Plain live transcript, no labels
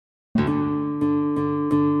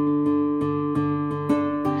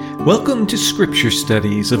Welcome to Scripture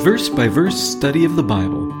Studies, a verse-by-verse study of the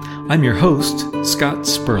Bible. I'm your host, Scott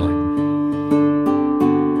Sperling.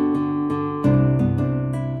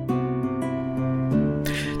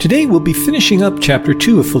 Today we'll be finishing up chapter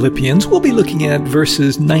 2 of Philippians. We'll be looking at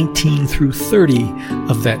verses 19 through 30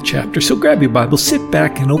 of that chapter. So grab your Bible, sit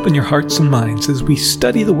back, and open your hearts and minds as we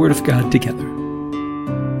study the Word of God together.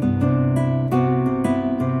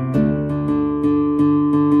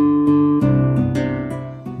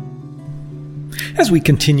 As we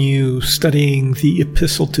continue studying the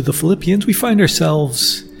epistle to the Philippians, we find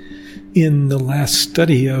ourselves in the last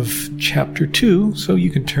study of chapter 2. So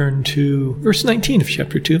you can turn to verse 19 of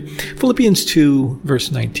chapter 2. Philippians 2,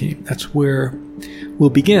 verse 19. That's where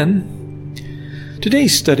we'll begin.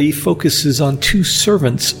 Today's study focuses on two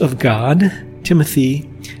servants of God, Timothy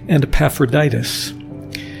and Epaphroditus.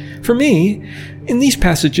 For me, in these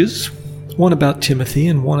passages, one about Timothy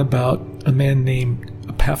and one about a man named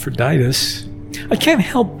Epaphroditus, I can't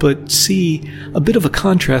help but see a bit of a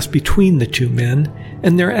contrast between the two men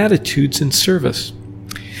and their attitudes in service.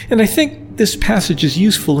 And I think this passage is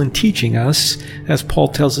useful in teaching us, as Paul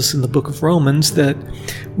tells us in the book of Romans, that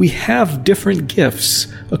we have different gifts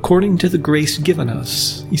according to the grace given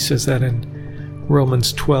us. He says that in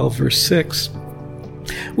Romans 12, verse 6.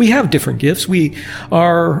 We have different gifts. We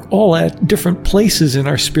are all at different places in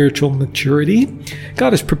our spiritual maturity.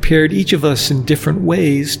 God has prepared each of us in different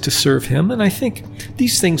ways to serve Him, and I think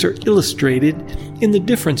these things are illustrated in the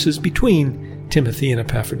differences between Timothy and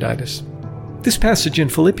Epaphroditus. This passage in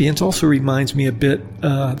Philippians also reminds me a bit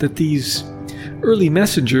that these early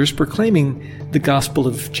messengers proclaiming the gospel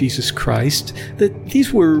of Jesus Christ, that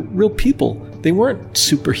these were real people. They weren't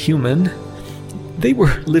superhuman. They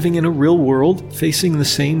were living in a real world, facing the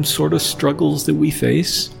same sort of struggles that we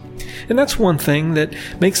face. And that's one thing that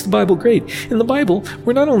makes the Bible great. In the Bible,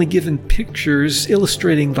 we're not only given pictures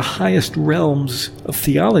illustrating the highest realms of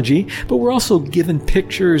theology, but we're also given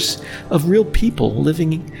pictures of real people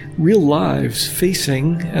living real lives,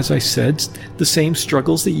 facing, as I said, the same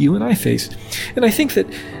struggles that you and I face. And I think that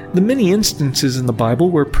the many instances in the Bible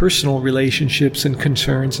where personal relationships and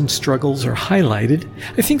concerns and struggles are highlighted,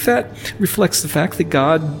 I think that reflects the fact that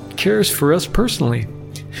God cares for us personally.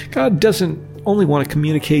 God doesn't only want to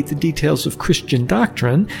communicate the details of Christian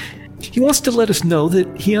doctrine. He wants to let us know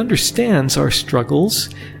that He understands our struggles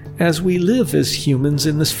as we live as humans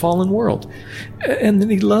in this fallen world, and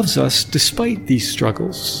that He loves us despite these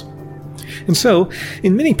struggles. And so,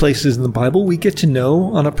 in many places in the Bible, we get to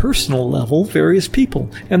know on a personal level various people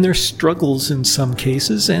and their struggles in some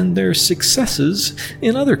cases and their successes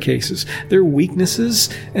in other cases, their weaknesses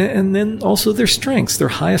and then also their strengths, their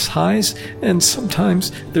highest highs and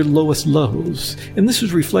sometimes their lowest lows. And this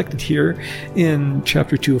is reflected here in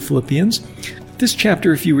chapter 2 of Philippians. This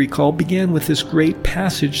chapter, if you recall, began with this great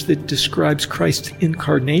passage that describes Christ's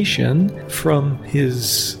incarnation from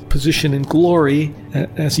His position in glory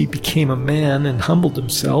as He became a man and humbled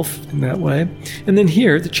Himself in that way. And then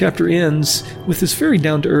here, the chapter ends with this very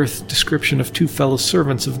down-to-earth description of two fellow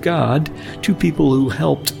servants of God, two people who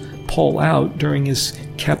helped Paul out during his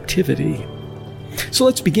captivity. So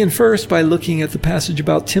let's begin first by looking at the passage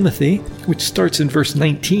about Timothy, which starts in verse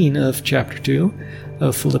 19 of chapter 2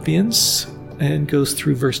 of Philippians and goes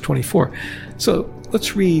through verse 24. So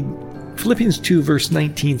let's read Philippians 2, verse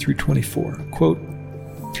 19 through 24. Quote,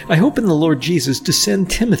 I hope in the Lord Jesus to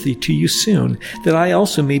send Timothy to you soon, that I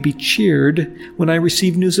also may be cheered when I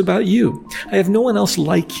receive news about you. I have no one else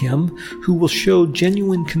like him who will show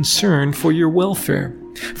genuine concern for your welfare.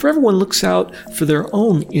 For everyone looks out for their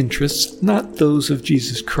own interests, not those of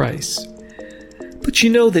Jesus Christ. But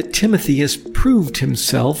you know that Timothy has proved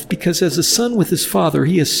himself, because as a son with his father,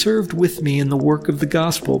 he has served with me in the work of the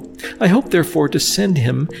gospel. I hope, therefore, to send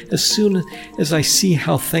him as soon as I see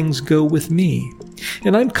how things go with me.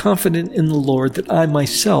 And I'm confident in the Lord that I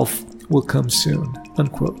myself will come soon.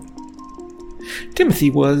 Unquote.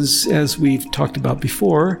 Timothy was, as we've talked about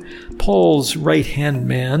before, Paul's right-hand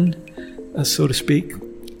man, so to speak,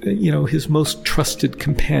 his most trusted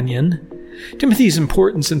companion. Timothy's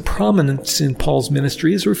importance and prominence in Paul's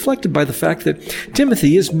ministry is reflected by the fact that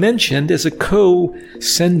Timothy is mentioned as a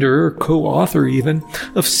co-sender, or co-author even,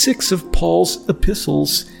 of 6 of Paul's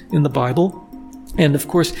epistles in the Bible. And of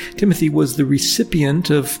course, Timothy was the recipient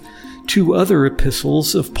of 2 other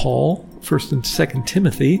epistles of Paul, 1st and 2nd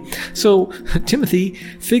Timothy. So Timothy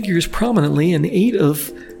figures prominently in 8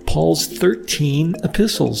 of Paul's 13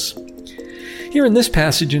 epistles. Here in this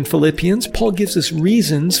passage in Philippians, Paul gives us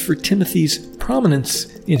reasons for Timothy's prominence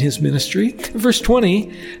in his ministry. In verse 20,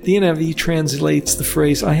 the NIV translates the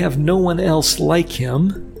phrase, I have no one else like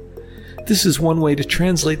him. This is one way to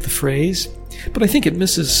translate the phrase. But I think it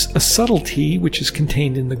misses a subtlety which is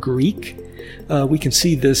contained in the Greek. We can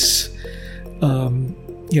see this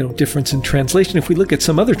difference in translation. If we look at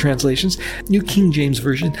some other translations, New King James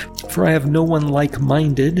Version, for I have no one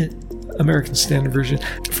like-minded. American Standard Version,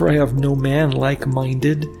 for I have no man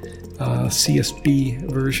like-minded.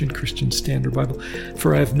 CSB Version, Christian Standard Bible,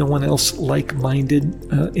 for I have no one else like-minded.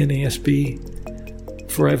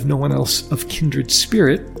 NASB, for I have no one else of kindred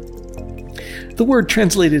spirit. The word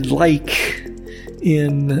translated like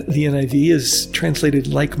in the NIV is translated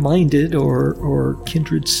like-minded or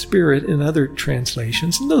kindred spirit in other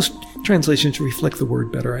translations. And those translations reflect the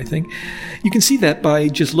word better, I think. You can see that by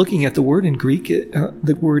just looking at the word in Greek.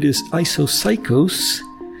 The word is isopsychos.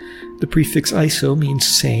 The prefix iso means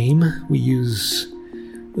same. We use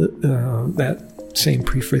that same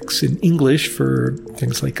prefix in English for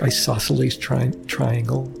things like isosceles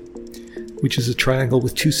triangle, which is a triangle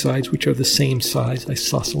with two sides which are the same size,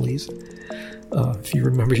 isosceles. If you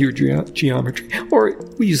remember your geometry. Or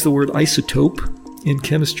we use the word isotope in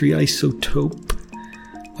chemistry, isotope.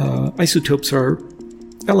 Isotopes are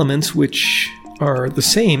elements which are the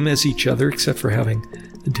same as each other except for having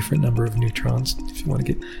a different number of neutrons, if you want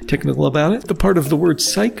to get technical about it. The part of the word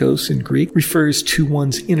psychos in Greek refers to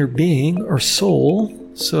one's inner being or soul.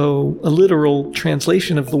 So a literal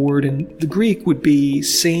translation of the word in the Greek would be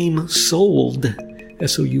same-souled,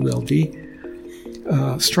 S-O-U-L-D.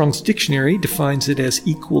 Strong's Dictionary defines it as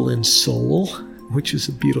equal in soul, which is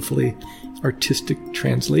a beautifully artistic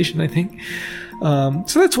translation, I think.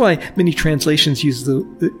 So that's why many translations use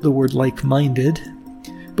the word like-minded.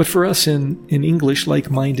 But for us in English,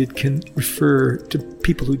 like-minded can refer to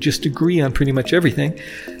people who just agree on pretty much everything.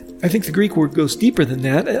 I think the Greek word goes deeper than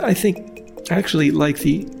that. I think I actually like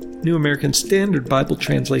the New American Standard Bible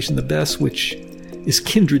translation the best, which is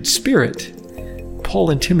kindred spirit. Paul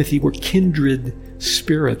and Timothy were kindred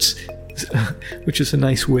spirits, which is a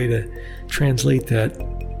nice way to translate that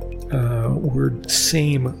word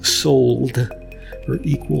same-souled, or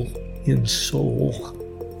equal in soul.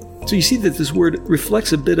 So you see that this word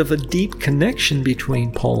reflects a bit of a deep connection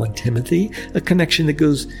between Paul and Timothy, a connection that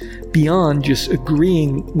goes beyond just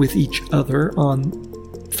agreeing with each other on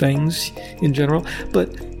things in general,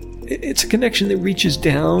 but it's a connection that reaches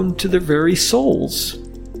down to their very souls.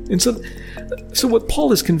 And so what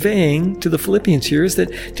Paul is conveying to the Philippians here is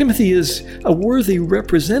that Timothy is a worthy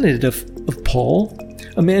representative of Paul,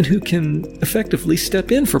 a man who can effectively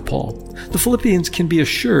step in for Paul. The Philippians can be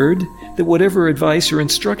assured that whatever advice or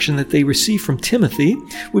instruction that they receive from Timothy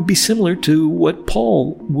would be similar to what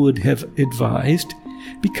Paul would have advised,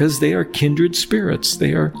 because they are kindred spirits.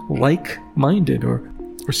 They are like-minded or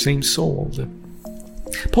same-souled.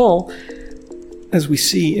 Paul, as we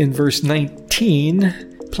see in verse 19,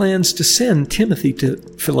 plans to send Timothy to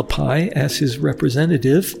Philippi as his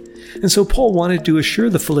representative. And so Paul wanted to assure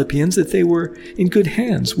the Philippians that they were in good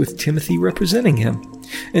hands with Timothy representing him.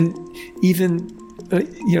 And even,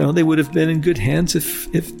 they would have been in good hands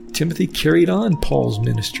if Timothy carried on Paul's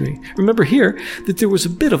ministry. Remember here that there was a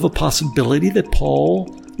bit of a possibility that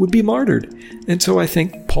Paul would be martyred. And so I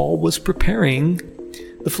think Paul was preparing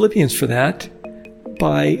the Philippians for that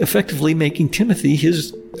by effectively making Timothy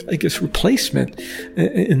his, replacement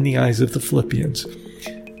in the eyes of the Philippians,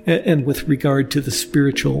 and with regard to the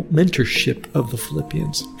spiritual mentorship of the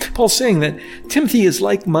Philippians. Paul's saying that Timothy is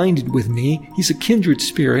like-minded with me. He's a kindred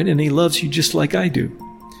spirit, and he loves you just like I do.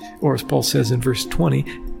 Or as Paul says in verse 20,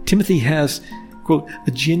 Timothy has, quote,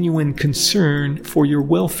 a genuine concern for your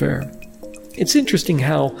welfare. It's interesting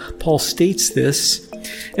how Paul states this,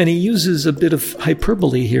 and he uses a bit of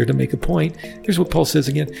hyperbole here to make a point. Here's what Paul says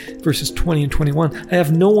again, verses 20 and 21. I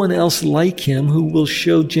have no one else like him who will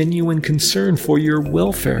show genuine concern for your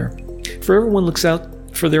welfare. For everyone looks out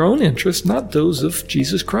for their own interests, not those of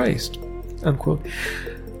Jesus Christ. Unquote.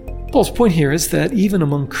 Paul's point here is that even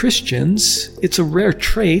among Christians, it's a rare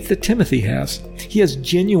trait that Timothy has. He has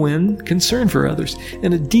genuine concern for others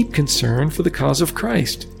and a deep concern for the cause of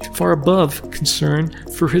Christ, far above concern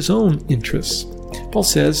for his own interests. Paul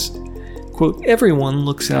says, quote, everyone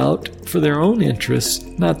looks out for their own interests,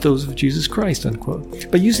 not those of Jesus Christ, unquote.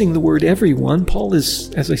 By using the word everyone, Paul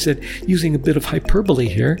is, as I said, using a bit of hyperbole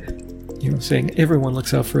here, saying everyone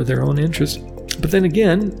looks out for their own interests. But then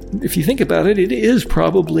again, if you think about it, it is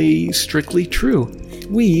probably strictly true.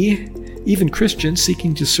 We, even Christians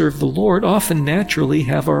seeking to serve the Lord, often naturally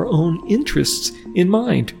have our own interests in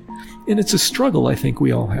mind. And it's a struggle I think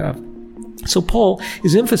we all have. So Paul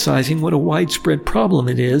is emphasizing what a widespread problem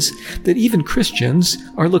it is that even Christians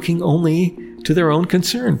are looking only to their own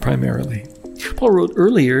concern primarily. Paul wrote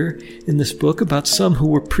earlier in this book about some who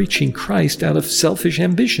were preaching Christ out of selfish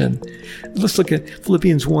ambition. Let's look at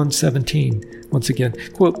Philippians 1:17 once again.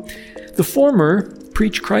 Quote, "The former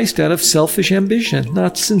preach Christ out of selfish ambition,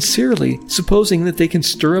 not sincerely, supposing that they can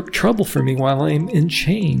stir up trouble for me while I am in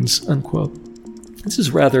chains," unquote. This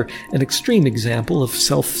is rather an extreme example of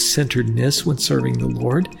self-centeredness when serving the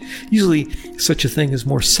Lord. Usually such a thing is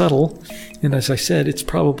more subtle, and as I said, it's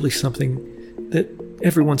probably something that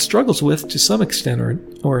everyone struggles with to some extent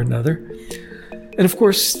or another. And of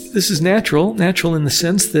course, this is natural in the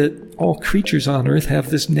sense that all creatures on earth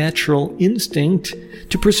have this natural instinct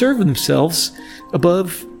to preserve themselves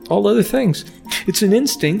above all other things. It's an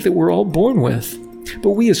instinct that we're all born with.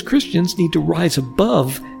 But we as Christians need to rise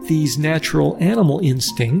above these natural animal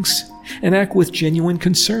instincts and act with genuine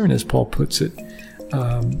concern, as Paul puts it.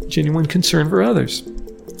 Genuine concern for others,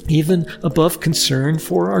 even above concern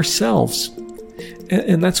for ourselves.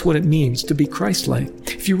 And that's what it means to be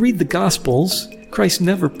Christ-like. If you read the Gospels, Christ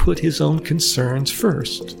never put his own concerns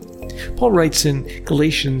first. Paul writes in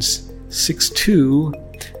Galatians 6:2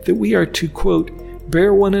 that we are to, quote,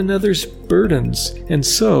 "bear one another's burdens, and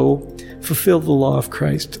so fulfill the law of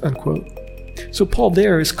Christ," unquote. So Paul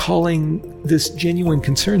there is calling this genuine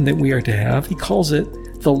concern that we are to have, he calls it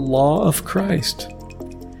the law of Christ.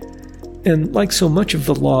 And like so much of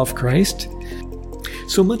the law of Christ,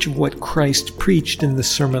 so much of what Christ preached in the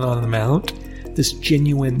Sermon on the Mount, this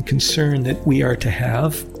genuine concern that we are to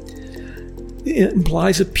have, it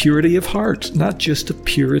implies a purity of heart, not just a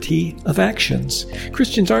purity of actions.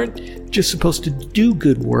 Christians aren't just supposed to do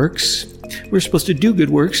good works. We're supposed to do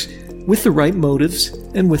good works with the right motives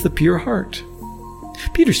and with a pure heart.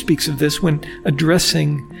 Peter speaks of this when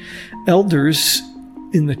addressing elders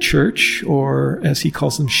in the church, or as he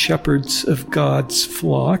calls them, shepherds of God's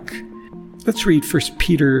flock. Let's read 1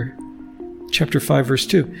 Peter chapter 5, verse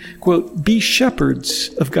 2. Quote, "Be shepherds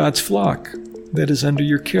of God's flock that is under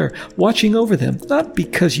your care, watching over them, not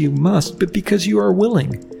because you must, but because you are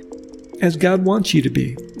willing, as God wants you to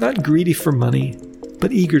be, not greedy for money,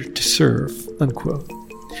 but eager to serve," unquote.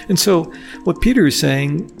 And so what Peter is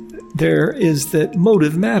saying there is that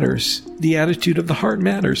motive matters. The attitude of the heart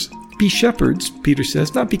matters. Be shepherds, Peter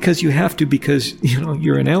says, not because you have to because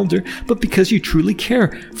you're an elder, but because you truly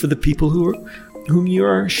care for the people whom you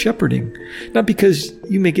are shepherding. Not because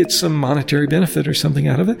you may get some monetary benefit or something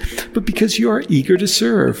out of it, but because you are eager to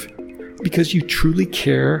serve, because you truly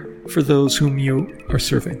care for those whom you are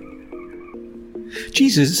serving.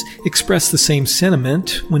 Jesus expressed the same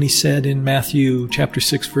sentiment when he said in Matthew chapter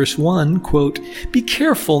 6, verse 1, quote, "Be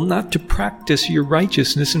careful not to practice your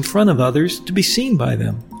righteousness in front of others to be seen by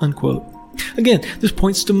them," unquote. Again, this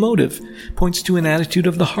points to motive, points to an attitude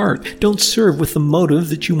of the heart. Don't serve with the motive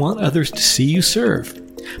that you want others to see you serve.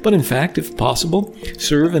 But in fact, if possible,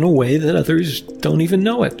 serve in a way that others don't even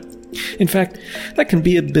know it. In fact, that can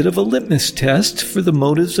be a bit of a litmus test for the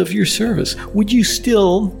motives of your service. Would you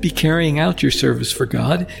still be carrying out your service for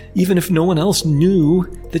God, even if no one else knew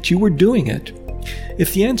that you were doing it?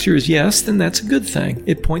 If the answer is yes, then that's a good thing.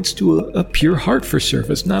 It points to a pure heart for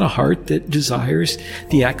service, not a heart that desires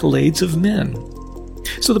the accolades of men.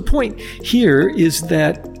 So the point here is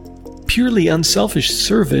that purely unselfish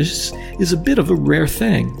service is a bit of a rare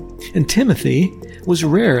thing. And Timothy was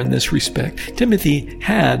rare in this respect. Timothy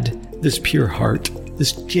had this pure heart,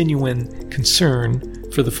 this genuine concern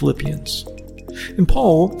for the Philippians. And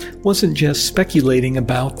Paul wasn't just speculating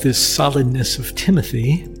about this solidness of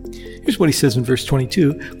Timothy. Here's what he says in verse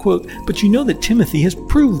 22, quote, "But you know that Timothy has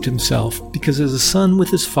proved himself, because as a son with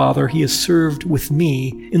his father he has served with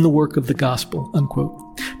me in the work of the gospel," unquote.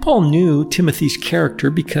 Paul knew Timothy's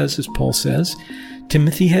character because, as Paul says,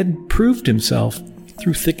 Timothy had proved himself.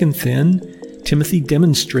 Through thick and thin, Timothy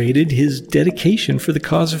demonstrated his dedication for the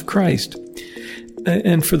cause of Christ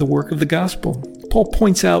and for the work of the gospel. Paul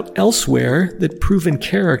points out elsewhere that proven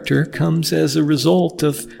character comes as a result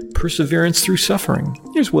of perseverance through suffering.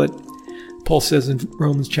 Here's what Paul says in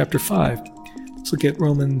Romans chapter 5. Let's look at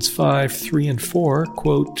Romans 5, 3 and 4.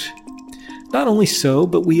 Quote, "Not only so,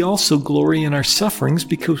 but we also glory in our sufferings,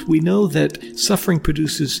 because we know that suffering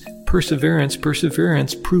produces perseverance,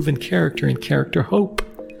 proven character, and character hope,"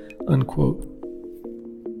 unquote.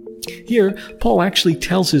 Here, Paul actually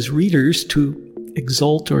tells his readers to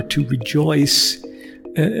exult or to rejoice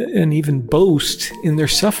and even boast in their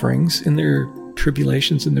sufferings, in their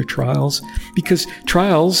tribulations, in their trials, because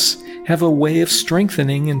trials have a way of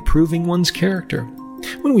strengthening and proving one's character.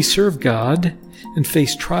 When we serve God and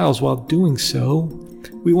face trials while doing so,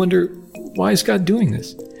 we wonder, why is God doing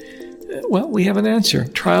this? Well, we have an answer.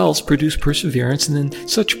 Trials produce perseverance, and then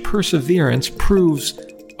such perseverance proves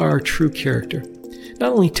our true character.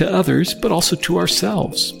 not only to others, but also to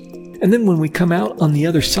ourselves. And then when we come out on the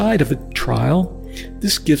other side of a trial,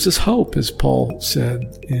 this gives us hope, as Paul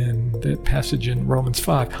said in that passage in Romans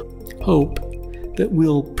 5. Hope that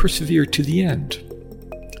we'll persevere to the end.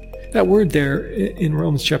 That word there in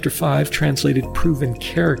Romans chapter 5, translated proven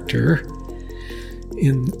character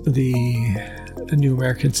in the New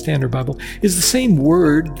American Standard Bible, is the same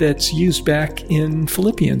word that's used back in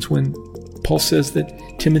Philippians when Paul says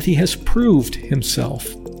that Timothy has proved himself.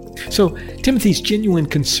 So Timothy's genuine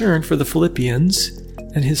concern for the Philippians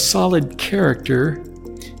and his solid character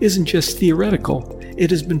isn't just theoretical. It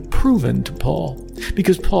has been proven to Paul,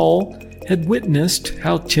 because Paul had witnessed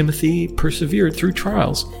how Timothy persevered through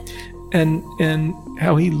trials, and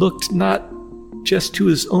how he looked not just to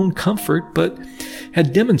his own comfort, but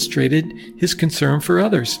had demonstrated his concern for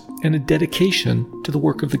others and a dedication to the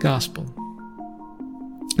work of the gospel.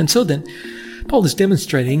 And so then, Paul is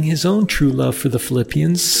demonstrating his own true love for the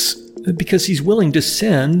Philippians because he's willing to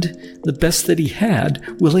send the best that he had,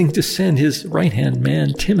 willing to send his right-hand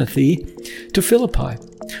man, Timothy, to Philippi.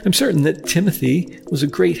 I'm certain that Timothy was a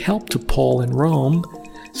great help to Paul in Rome,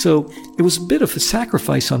 so it was a bit of a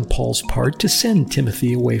sacrifice on Paul's part to send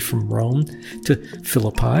Timothy away from Rome to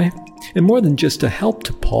Philippi. And more than just a help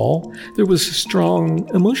to Paul, there was a strong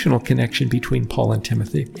emotional connection between Paul and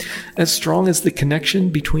Timothy, as strong as the connection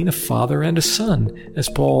between a father and a son, as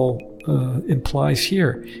Paul implies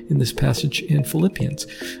here in this passage in Philippians.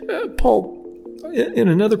 Paul, in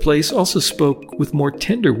another place, also spoke with more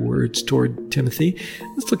tender words toward Timothy.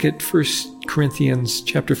 Let's look at 1 Corinthians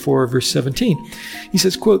chapter 4, verse 17. He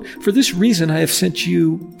says, quote, "For this reason I have sent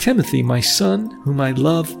you Timothy, my son, whom I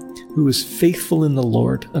love, who is faithful in the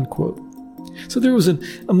Lord," unquote. So there was an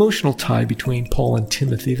emotional tie between Paul and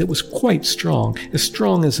Timothy that was quite strong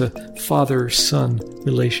as a father-son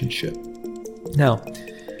relationship. Now,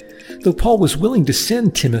 though Paul was willing to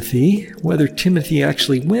send Timothy, whether Timothy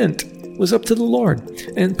actually went was up to the Lord.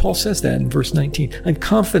 And Paul says that in verse 19. "I'm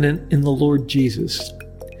confident in the Lord Jesus."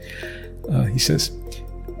 He says,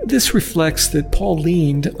 this reflects that Paul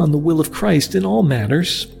leaned on the will of Christ in all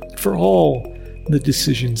matters, for all the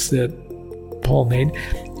decisions that Paul made.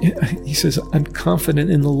 He says, "I'm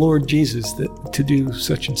confident in the Lord Jesus that to do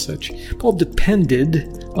such and such." Paul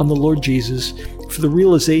depended on the Lord Jesus for the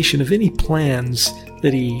realization of any plans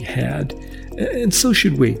that he had. And so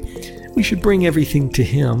should we. We should bring everything to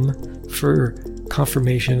him for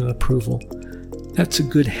confirmation and approval. That's a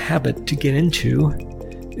good habit to get into.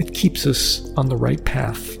 It keeps us on the right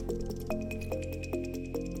path.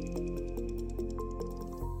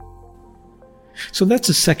 So that's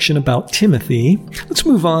a section about Timothy. Let's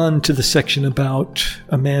move on to the section about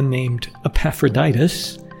a man named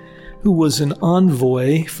Epaphroditus, who was an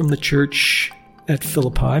envoy from the church at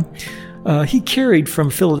Philippi. He carried from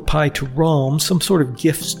Philippi to Rome some sort of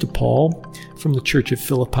gifts to Paul from the church of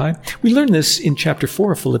Philippi. We learn this in chapter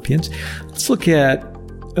 4 of Philippians. Let's look at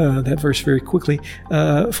that verse very quickly.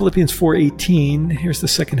 Philippians 4:18. Here's the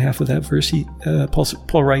second half of that verse.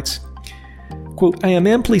 Paul writes, quote, "I am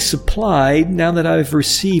amply supplied now that I've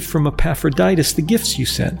received from Epaphroditus the gifts you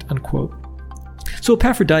sent," unquote. So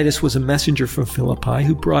Epaphroditus was a messenger from Philippi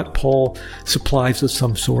who brought Paul supplies of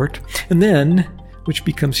some sort. And then, which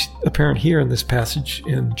becomes apparent here in this passage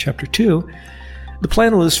in chapter 2, the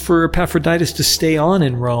plan was for Epaphroditus to stay on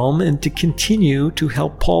in Rome and to continue to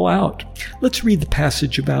help Paul out. Let's read the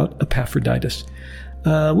passage about Epaphroditus.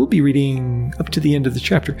 We'll be reading up to the end of the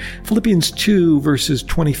chapter. Philippians 2, verses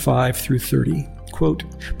 25 through 30. Quote,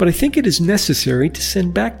 "But I think it is necessary to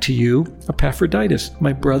send back to you Epaphroditus,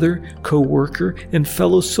 my brother, co-worker, and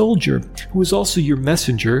fellow soldier, who is also your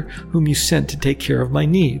messenger, whom you sent to take care of my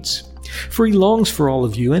needs. For he longs for all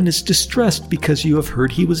of you and is distressed because you have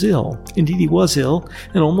heard he was ill. Indeed, he was ill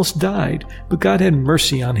and almost died, but God had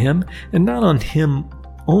mercy on him, and not on him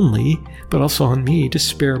only, but also on me, to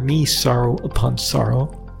spare me sorrow upon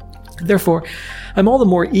sorrow. Therefore, I'm all the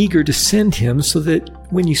more eager to send him, so that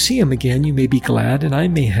when you see him again, you may be glad, and I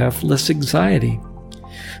may have less anxiety.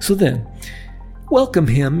 So then, welcome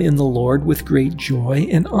him in the Lord with great joy,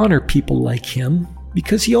 and honor people like him,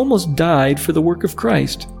 because he almost died for the work of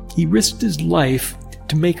Christ. He risked his life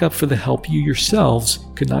to make up for the help you yourselves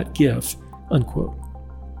could not give." Unquote.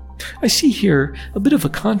 I see here a bit of a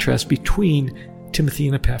contrast between Timothy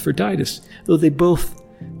and Epaphroditus, though they both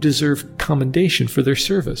deserve commendation for their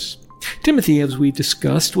service. Timothy, as we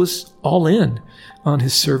discussed, was all in on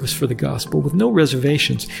his service for the gospel with no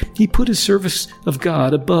reservations. He put his service of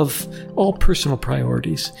God above all personal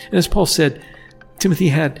priorities. And as Paul said, Timothy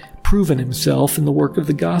had proven himself in the work of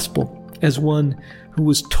the gospel as one who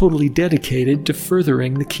was totally dedicated to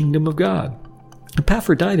furthering the kingdom of God.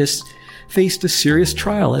 Epaphroditus faced a serious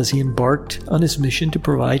trial as he embarked on his mission to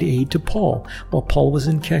provide aid to Paul while Paul was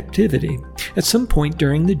in captivity. At some point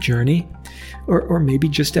during the journey, or maybe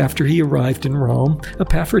just after he arrived in Rome,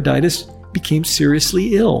 Epaphroditus became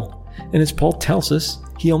seriously ill, and as Paul tells us,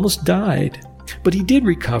 he almost died. But he did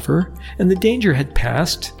recover, and the danger had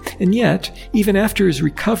passed, and yet, even after his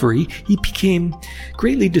recovery, he became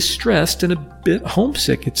greatly distressed and a bit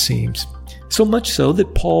homesick, it seems. So much so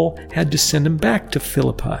that Paul had to send him back to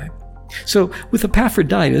Philippi. So, with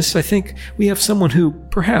Epaphroditus, I think we have someone who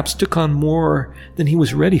perhaps took on more than he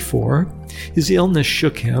was ready for. His illness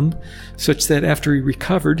shook him, such that after he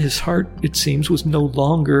recovered, his heart, it seems, was no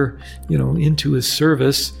longer, into his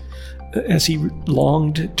service, as he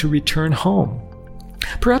longed to return home.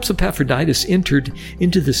 Perhaps Epaphroditus entered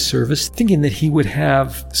into this service thinking that he would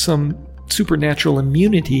have some supernatural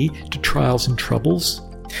immunity to trials and troubles.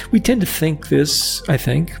 We tend to think this, I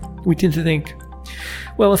think. We tend to think,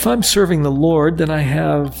 well, if I'm serving the Lord, then I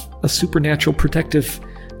have a supernatural protective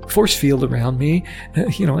force field around me.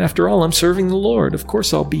 After all, I'm serving the Lord. Of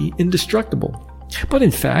course, I'll be indestructible. But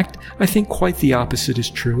in fact, I think quite the opposite is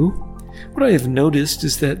true. What I have noticed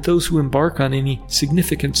is that those who embark on any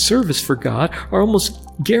significant service for God are almost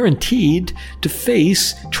guaranteed to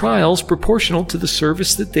face trials proportional to the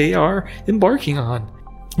service that they are embarking on.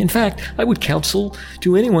 In fact, I would counsel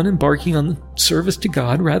to anyone embarking on service to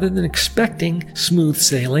God, rather than expecting smooth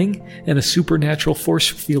sailing and a supernatural force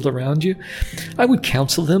field around you, I would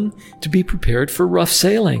counsel them to be prepared for rough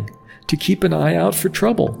sailing, to keep an eye out for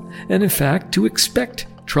trouble, and in fact, to expect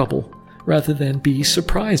trouble rather than be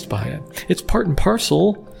surprised by it. It's part and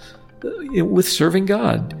parcel with serving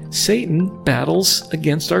God. Satan battles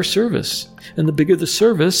against our service, and the bigger the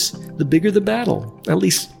service, the bigger the battle. At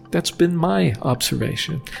least that's been my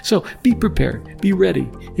observation. So be prepared, be ready,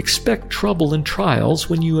 expect trouble and trials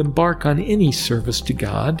when you embark on any service to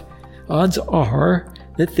God. Odds are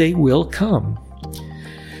that they will come.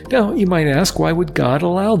 Now, you might ask, why would God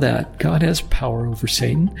allow that? God has power over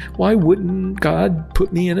Satan. Why wouldn't God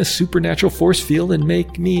put me in a supernatural force field and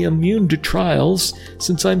make me immune to trials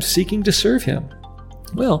since I'm seeking to serve Him?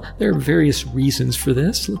 Well, there are various reasons for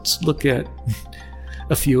this. Let's look at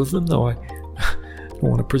a few of them, though I don't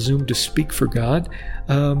want to presume to speak for God.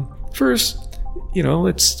 First,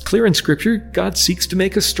 it's clear in Scripture, God seeks to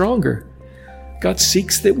make us stronger. God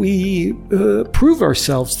seeks that we prove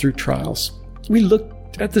ourselves through trials. We looked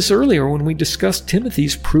at this earlier when we discussed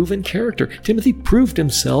Timothy's proven character. Timothy proved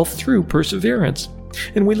himself through perseverance.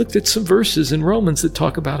 And we looked at some verses in Romans that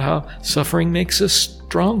talk about how suffering makes us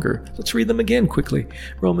stronger. Let's read them again quickly.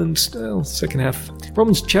 Romans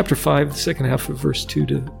chapter 5, second half of verse 2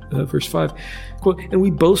 to verse 5. Quote, "And we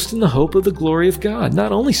boast in the hope of the glory of God.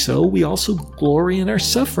 Not only so, we also glory in our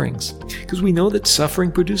sufferings, because we know that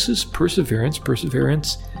suffering produces perseverance,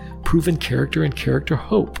 proven character, and character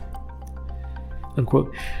hope."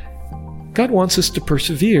 Unquote. God wants us to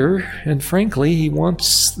persevere, and frankly, He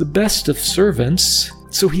wants the best of servants,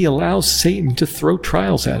 so He allows Satan to throw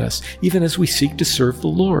trials at us, even as we seek to serve the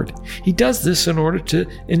Lord. He does this in order to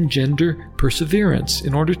engender perseverance,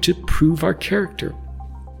 in order to prove our character.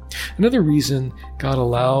 Another reason God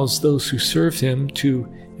allows those who serve Him to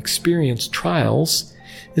experience trials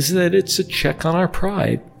is that it's a check on our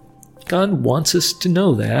pride. God wants us to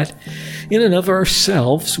know that in and of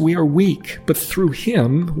ourselves we are weak, but through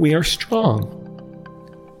Him we are strong.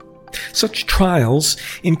 Such trials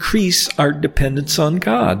increase our dependence on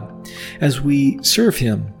God as we serve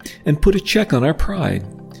Him and put a check on our pride,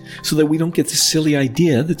 so that we don't get the silly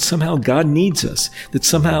idea that somehow God needs us, that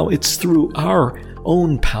somehow it's through our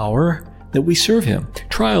own power that we serve Him.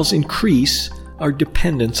 Trials increase our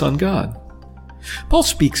dependence on God. Paul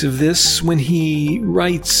speaks of this when he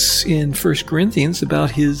writes in 1 Corinthians about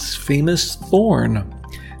his famous thorn,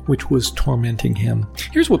 which was tormenting him.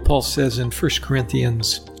 Here's what Paul says in 1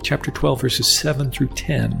 Corinthians chapter 12, verses 7 through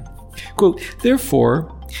 10. Quote,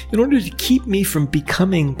 "Therefore, in order to keep me from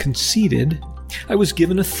becoming conceited, I was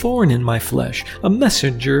given a thorn in my flesh, a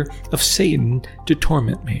messenger of Satan to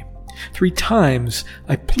torment me. 3 times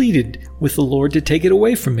I pleaded with the Lord to take it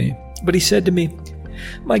away from me. But He said to me,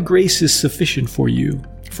 'My grace is sufficient for you,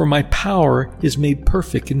 for my power is made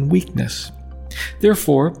perfect in weakness.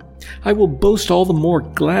 Therefore, I will boast all the more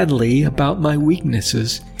gladly about my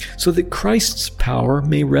weaknesses, so that Christ's power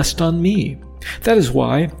may rest on me. That is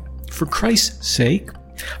why, for Christ's sake,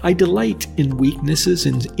 I delight in weaknesses,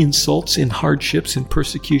 in insults, in hardships, in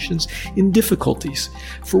persecutions, in difficulties.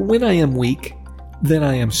 For when I am weak, then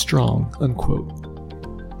I am strong.'" Unquote.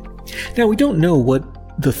 Now, we don't know what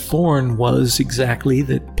the thorn was exactly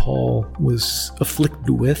that Paul was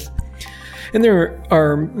afflicted with. And there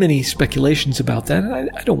are many speculations about that, and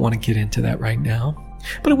I don't want to get into that right now.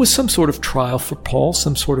 But it was some sort of trial for Paul,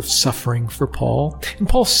 some sort of suffering for Paul. And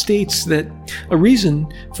Paul states that a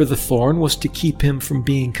reason for the thorn was to keep him from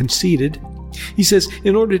being conceited. He says,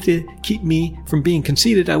 in order to keep me from being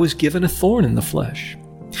conceited, I was given a thorn in the flesh.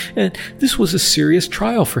 And this was a serious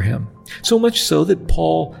trial for him, so much so that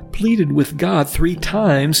Paul pleaded with God 3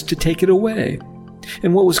 times to take it away.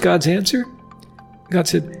 And what was God's answer? God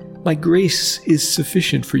said, "My grace is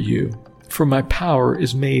sufficient for you, for my power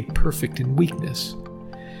is made perfect in weakness."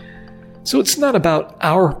 So it's not about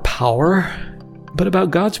our power, but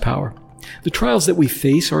about God's power. The trials that we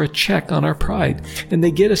face are a check on our pride, and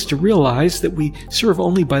they get us to realize that we serve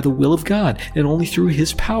only by the will of God and only through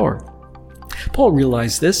His power. Paul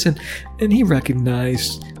realized this, and he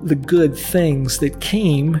recognized the good things that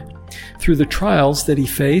came through the trials that he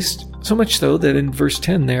faced, so much so that in verse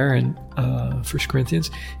 10 there in 1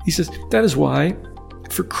 Corinthians, he says, "That is why,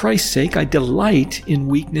 for Christ's sake, I delight in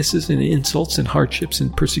weaknesses and insults and hardships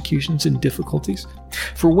and persecutions and difficulties.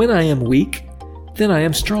 For when I am weak, then I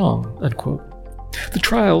am strong," unquote. The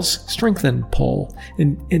trials strengthened Paul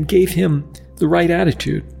and gave him the right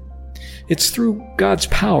attitude. It's through God's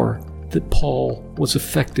power that Paul was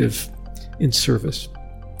effective in service.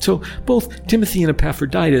 So both Timothy and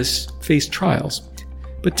Epaphroditus faced trials,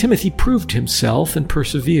 but Timothy proved himself and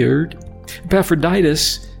persevered.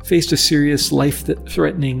 Epaphroditus faced a serious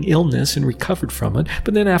life-threatening illness and recovered from it,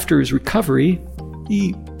 but then after his recovery,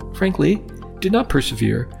 he, frankly, did not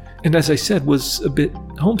persevere, and as I said, was a bit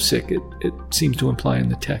homesick, it seems to imply in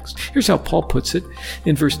the text. Here's how Paul puts it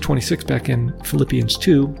in verse 26 back in Philippians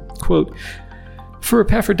 2, quote, "For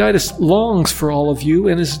Epaphroditus longs for all of you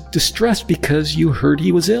and is distressed because you heard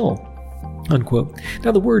he was ill," unquote.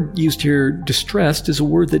 Now the word used here, distressed, is a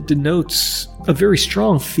word that denotes a very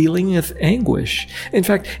strong feeling of anguish. In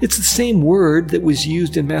fact, it's the same word that was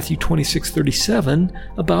used in Matthew 26:37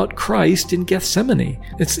 about Christ in Gethsemane.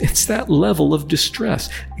 It's that level of distress,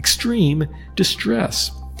 extreme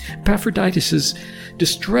distress. Epaphroditus'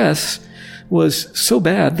 distress was so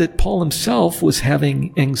bad that Paul himself was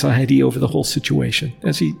having anxiety over the whole situation,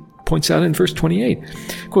 as he points out in verse 28.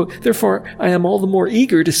 Quote, "Therefore I am all the more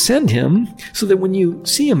eager to send him, so that when you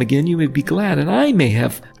see him again you may be glad, and I may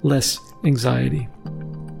have less anxiety."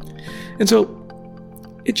 And so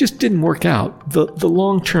it just didn't work out. The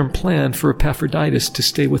long-term plan for Epaphroditus to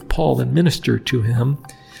stay with Paul and minister to him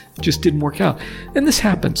just didn't work out. And this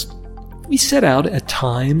happens. We set out at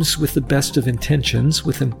times with the best of intentions,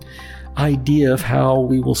 with an idea of how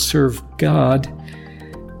we will serve God,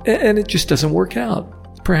 and it just doesn't work out.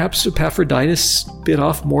 Perhaps Epaphroditus bit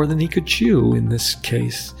off more than he could chew in this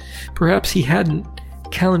case. Perhaps he hadn't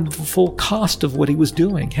counted the full cost of what he was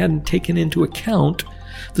doing, hadn't taken into account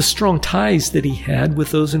the strong ties that he had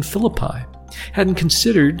with those in Philippi, hadn't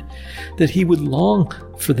considered that he would long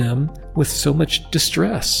for them with so much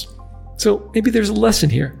distress. So maybe there's a lesson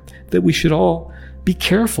here that we should all be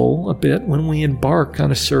careful a bit when we embark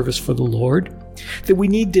on a service for the Lord, that we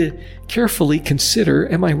need to carefully consider,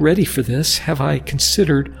 am I ready for this? Have I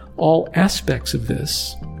considered all aspects of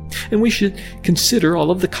this? And we should consider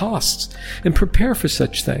all of the costs and prepare for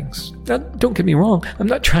such things. Now, don't get me wrong, I'm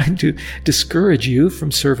not trying to discourage you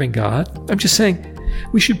from serving God. I'm just saying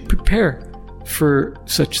we should prepare for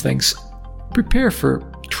such things. Prepare for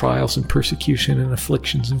trials and persecution and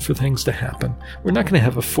afflictions and for things to happen. We're not going to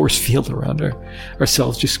have a force field around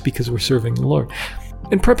ourselves just because we're serving the Lord.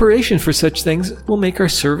 And preparation for such things will make our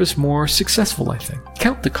service more successful, I think.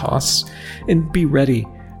 Count the costs and be ready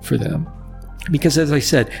for them. Because as I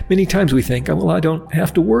said, many times we think, well, I don't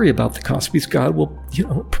have to worry about the cost because God will,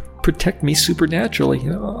 protect me supernaturally.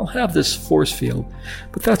 I'll have this force field.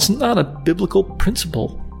 But that's not a biblical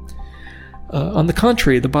principle. On the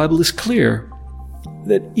contrary, the Bible is clear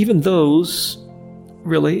that even those,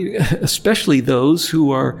 really, especially those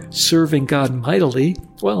who are serving God mightily,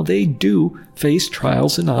 well, they do face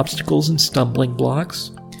trials and obstacles and stumbling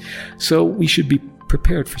blocks. So we should be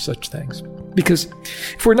prepared for such things. Because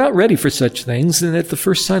if we're not ready for such things, then at the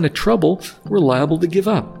first sign of trouble, we're liable to give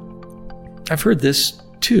up. I've heard this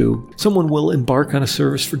too. Someone will embark on a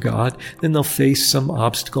service for God, then they'll face some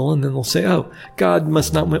obstacle, and then they'll say, oh, God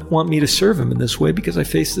must not want me to serve him in this way because I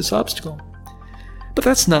faced this obstacle. But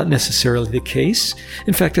that's not necessarily the case.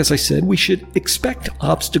 In fact, as I said, we should expect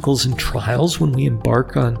obstacles and trials when we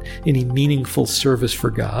embark on any meaningful service for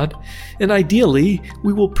God. And ideally,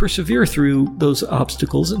 we will persevere through those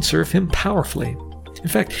obstacles and serve him powerfully. In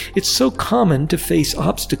fact, it's so common to face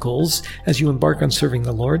obstacles as you embark on serving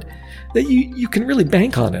the Lord that you can really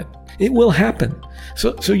bank on it. It will happen.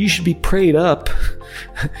 So you should be prayed up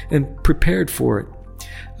and prepared for it.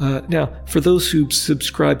 Now, for those who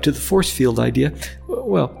subscribe to the force field idea,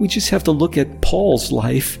 well, we just have to look at Paul's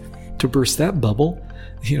life to burst that bubble,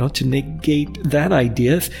 to negate that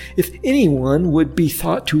idea. If anyone would be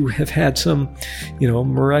thought to have had some,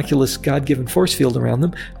 miraculous God-given force field around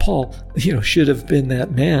them, Paul, should have been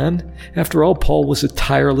that man. After all, Paul was a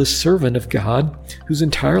tireless servant of God whose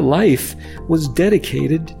entire life was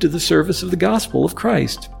dedicated to the service of the gospel of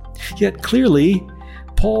Christ. Yet clearly,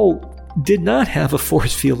 Paul did not have a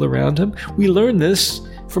force field around him. We learn this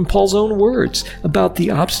from Paul's own words about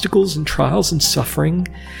the obstacles and trials and suffering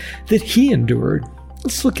that he endured.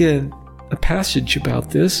 Let's look at a passage about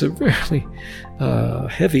this, a really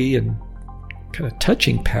heavy and kind of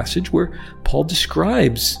touching passage where Paul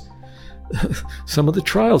describes some of the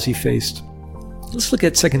trials he faced. Let's look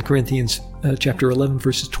at 2 Corinthians chapter 11,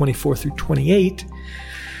 verses 24 through 28.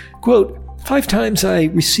 Quote, 5 times I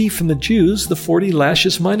received from the Jews the 40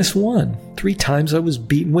 lashes minus 1. 3 times I was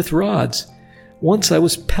beaten with rods. Once I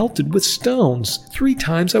was pelted with stones. 3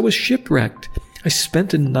 times I was shipwrecked. I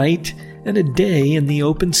spent a night and a day in the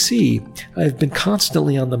open sea. I have been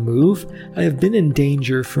constantly on the move. I have been in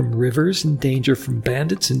danger from rivers, in danger from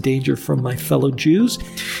bandits, in danger from my fellow Jews,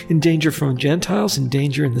 in danger from Gentiles, in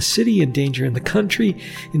danger in the city, in danger in the country,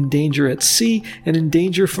 in danger at sea, and in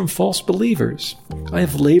danger from false believers. I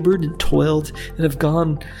have labored and toiled and have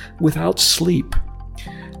gone without sleep.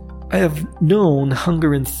 I have known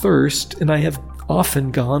hunger and thirst, and I have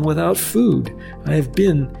often gone without food. I have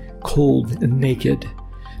been cold and naked.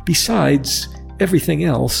 Besides everything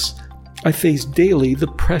else, I face daily the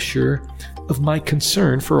pressure of my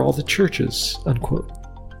concern for all the churches." Unquote.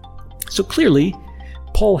 So clearly,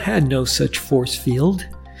 Paul had no such force field.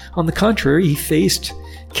 On the contrary, he faced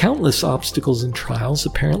countless obstacles and trials,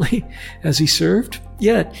 apparently, as he served.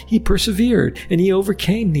 Yet he persevered, and he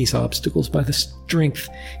overcame these obstacles by the strength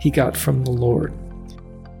he got from the Lord.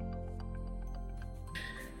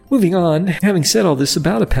 Moving on, having said all this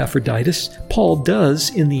about Epaphroditus, Paul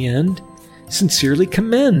does, in the end, sincerely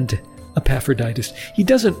commend Epaphroditus. He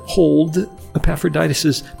doesn't hold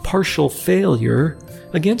Epaphroditus' partial failure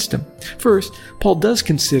against him. First, Paul does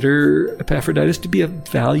consider Epaphroditus to be a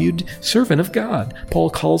valued servant of God. Paul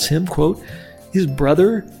calls him, quote, his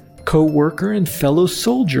brother, co-worker, and fellow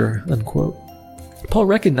soldier, unquote. Paul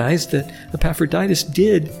recognized that Epaphroditus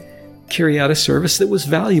did carry out a service that was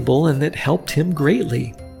valuable and that helped him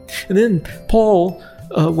greatly. And then Paul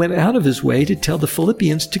went out of his way to tell the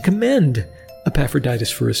Philippians to commend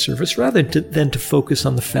Epaphroditus for his service, rather than to focus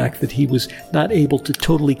on the fact that he was not able to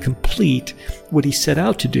totally complete what he set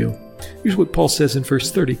out to do. Here's what Paul says in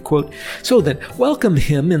verse 30, quote, "So then, welcome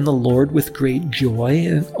him in the Lord with great joy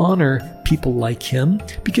and honor people like him,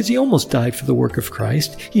 because he almost died for the work of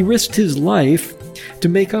Christ. He risked his life to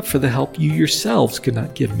make up for the help you yourselves could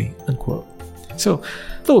not give me," unquote. So,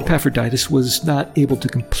 though Epaphroditus was not able to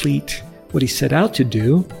complete what he set out to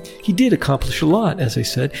do, he did accomplish a lot, as I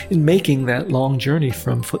said, in making that long journey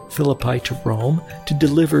from Philippi to Rome to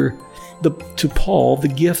deliver to Paul the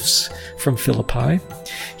gifts from Philippi.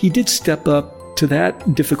 He did step up to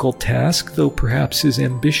that difficult task, though perhaps his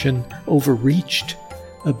ambition overreached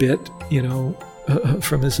a bit,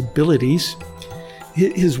 from his abilities.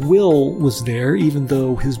 His will was there, even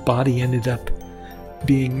though his body ended up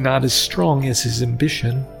being not as strong as his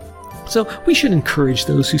ambition. So we should encourage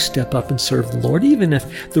those who step up and serve the Lord, even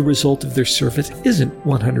if the result of their service isn't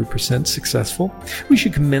 100% successful. We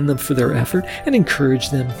should commend them for their effort and encourage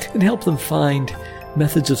them and help them find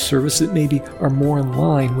methods of service that maybe are more in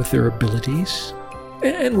line with their abilities.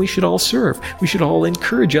 And we should all serve. We should all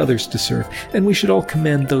encourage others to serve. And we should all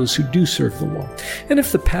commend those who do serve the Lord. And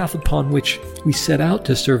if the path upon which we set out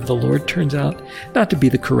to serve the Lord turns out not to be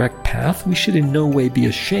the correct path, we should in no way be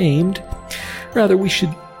ashamed. Rather, we should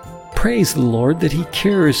praise the Lord that He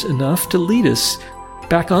cares enough to lead us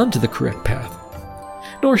back onto the correct path.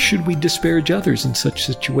 Nor should we disparage others in such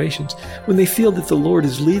situations when they feel that the Lord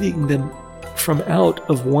is leading them from out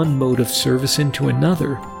of one mode of service into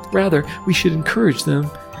another. Rather, we should encourage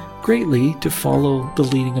them greatly to follow the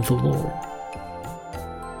leading of the Lord.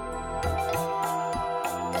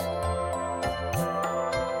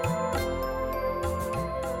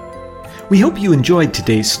 We hope you enjoyed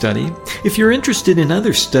today's study. If you're interested in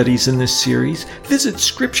other studies in this series, visit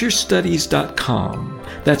scripturestudies.com.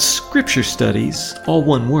 That's Scripture Studies, all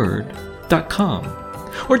one word, .com.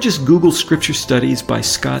 Or just Google Scripture Studies by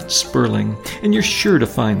Scott Sperling, and you're sure to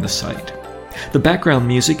find the site. The background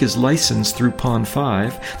music is licensed through Pond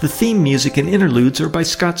 5. The theme music and interludes are by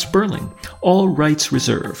Scott Sperling. All rights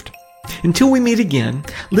reserved. Until we meet again,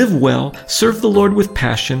 live well, serve the Lord with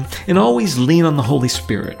passion, and always lean on the Holy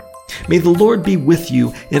Spirit. May the Lord be with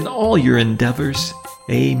you in all your endeavors.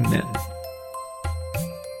 Amen.